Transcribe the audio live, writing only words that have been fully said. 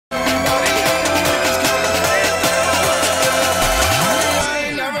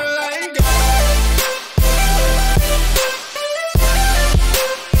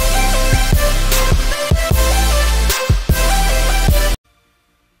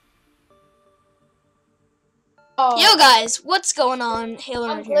Yo guys, what's going on? Halo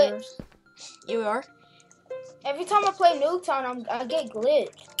I'm here. glitched. You are? Every time I play Nuketown, I get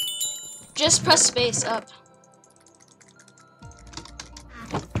glitched. Just press space up.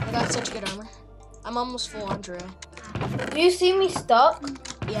 I got such good armor. I'm almost full on Dre. Do you see me stuck?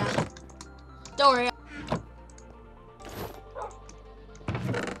 Yeah. Don't worry.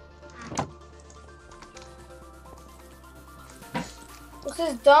 This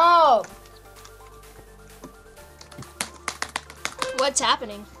is dumb. What's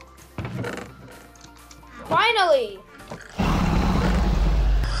happening? Finally.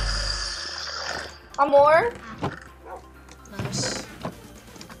 More? Nice.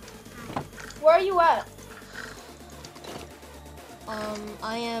 Where are you at?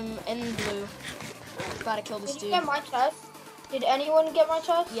 I am in blue. Gotta kill this Did dude. you get my chest? Did anyone get my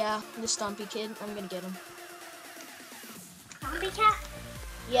chest? Yeah, the Stompy kid. I'm gonna get him. Zombie cat?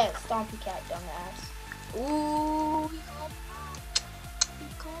 Yes, Stompy Cat, dumbass. Ooh.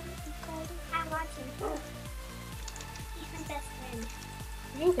 I want him. He's my best friend.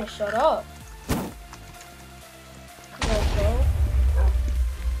 You can shut up. Bro.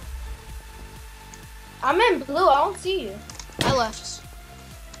 I'm in blue. I don't see you. I left.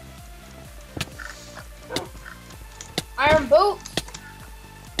 Iron boots.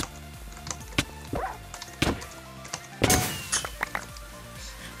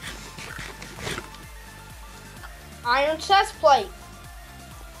 Iron chest plate.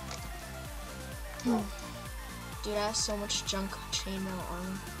 Dude, I have so much junk chainmail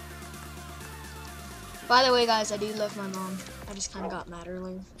armor. By the way, guys, I do love my mom. I just kind of got mad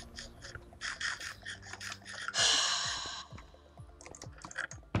earlier.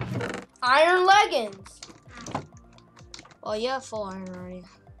 Iron leggings. Well, you have full iron already.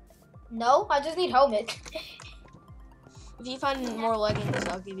 No, I just need helmet. If you find more leggings,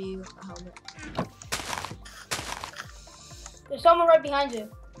 I'll give you a helmet. There's someone right behind you.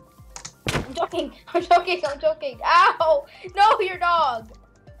 I'm joking. I'm joking. I'm joking. Ow! No, your dog.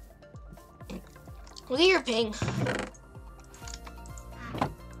 Look at your ping.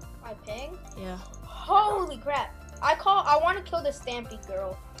 My ping? Yeah. Holy crap. I want to kill the Stampy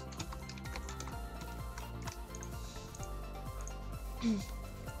girl.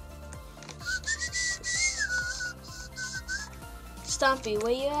 Stompy,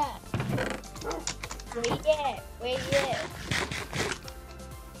 where you at? Where you at? Where you at?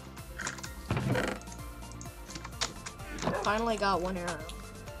 Finally got one arrow.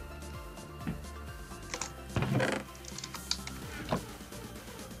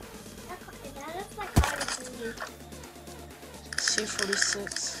 That looks like hard to me.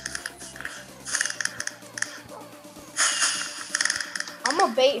 246. I'm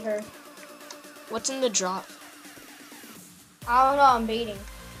gonna bait her. What's in the drop? I don't know. I'm baiting.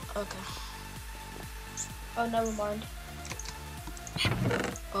 Okay. Oh, never mind.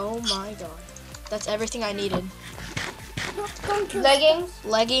 Oh my god. That's everything I needed. Leggings.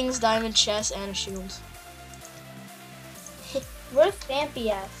 Leggings, diamond chest, and a shield. Where's Stampy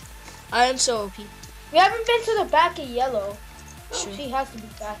at? I am so OP. We haven't been to the back of yellow. Sure. She has to be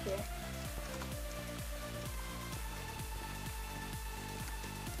back here.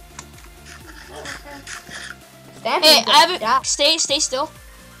 Stampy. Hey, I haven't. Stay still.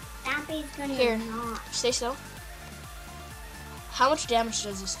 Stampy's gonna Here. not. Stay still. How much damage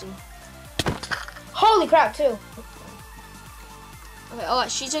does this do? Holy crap, too. Okay, oh,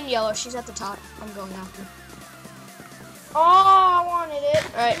 she's in yellow. She's at the top. I'm going after. Oh, I wanted it.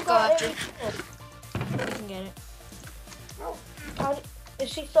 Alright, You go got after. every- You can get it. Is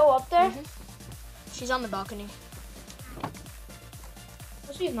she still up there? Mhm. She's on the balcony.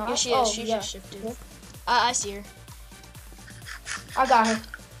 No, she's not. Yeah, she is. Oh, She's yeah. just shifted. Yeah. I see her. I got her.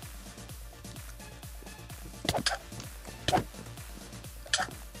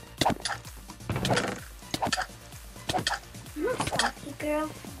 You're a salty girl.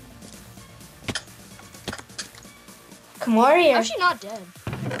 Come on here. Actually, not dead.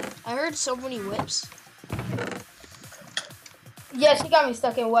 I heard so many whips. Yeah, she got me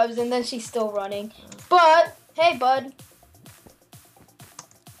stuck in webs and then she's still running. But, hey, bud.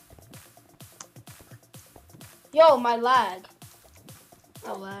 Yo, my lag.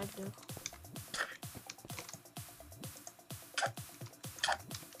 The lag, dude.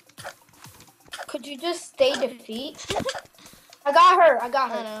 Could you just stay defeat? I got her. I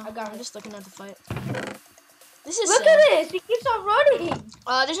got her. I know. I got I'm her. just looking at the fight. This is Look sad. at this. She keeps on running.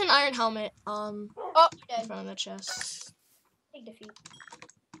 There's an iron helmet. Oh, In dead. front of the chest. Take defeat.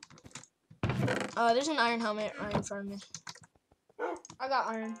 There's an iron helmet right in front of me. I got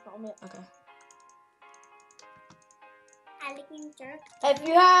iron helmet. Okay. Alligator jerk. If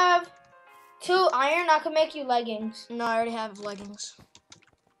you have 2 iron, I can make you leggings. No, I already have leggings.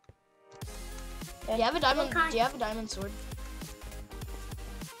 Okay. Do you have a diamond? What kind? Do you have a diamond sword?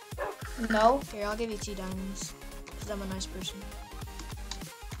 No. Here, I'll give you 2 diamonds. Cause I'm a nice person.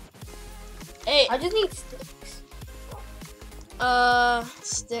 Hey, I just need sticks.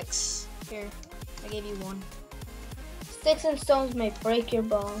 sticks. Here, I gave you 1. Sticks and stones may break your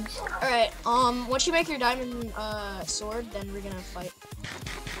bones. All right. Once you make your diamond sword, then we're gonna fight.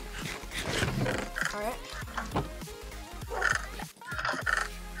 All right.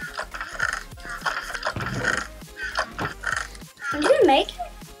 You didn't make it?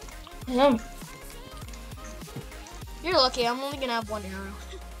 You're lucky. I'm only gonna have 1 arrow.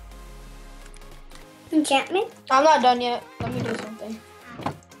 Enchantment? I'm not done yet. Let me do something.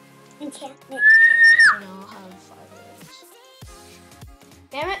 Enchantment. No, I'll have 5 arrows.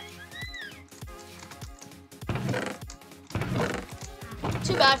 Damn it.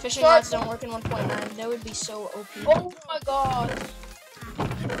 Too bad fishing Shark. rods don't work in 1.9. That would be so OP. Oh my god.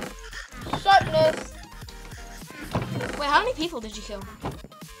 Sharpness. Wait, how many people did you kill?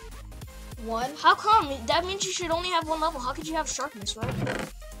 1. How come? That means you should only have 1 level. How could you have sharpness, right?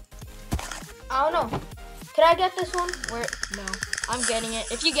 I don't know. Can I get this one? Where? No. I'm getting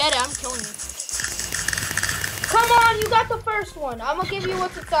it. If you get it, I'm killing you. Come on, you got the first one. I'm gonna give you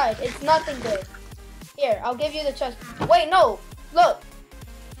what's inside. It's nothing good. Here, I'll give you the chest. Wait, no. Look.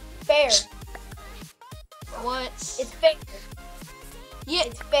 Fair. What? It's fair. Yeah.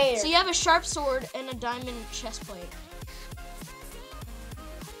 It's fair. So you have a sharp sword and a diamond chest plate.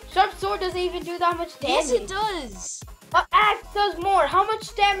 Sharp sword doesn't even do that much damage. Yes, it does. An axe does more. How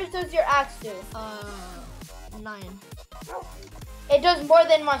much damage does your axe do? 9. It does more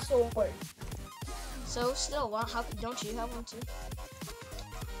than my sword. So still, well, how don't you have 1 too?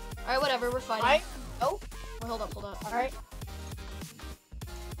 All right, whatever. We're fighting. Alright. Oh. Wait, hold up. Alright.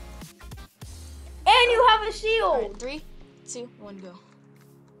 And you have a shield. All right, 3, 2, 1, go.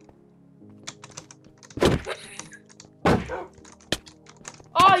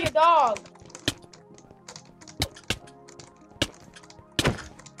 Oh, your dog.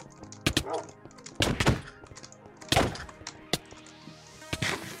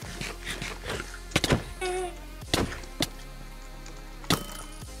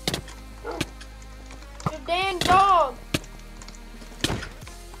 Your dang dog.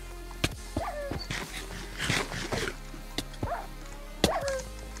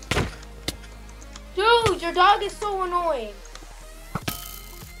 Dude, your dog is so annoying.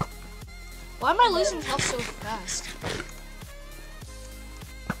 Why am I losing health so fast?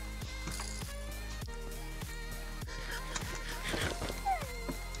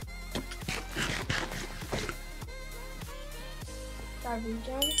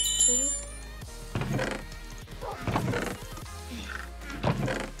 Regen, please.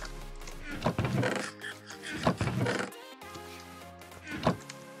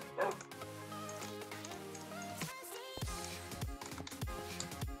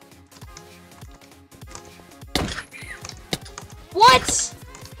 What?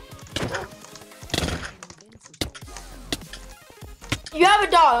 You have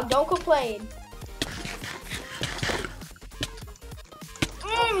a dog, don't complain.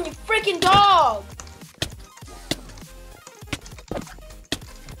 You freaking dog!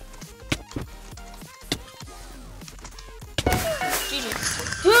 GG.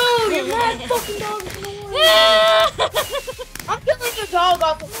 Dude, your mad fucking dog is annoying. I'm killing your dog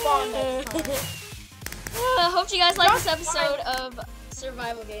off the spawn next time. Hope you guys liked this episode of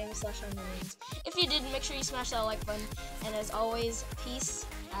Survival Games / Unknowns. If you did, make sure you smash that like button. And as always, peace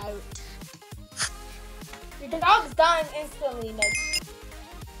out. Your dog's dying instantly next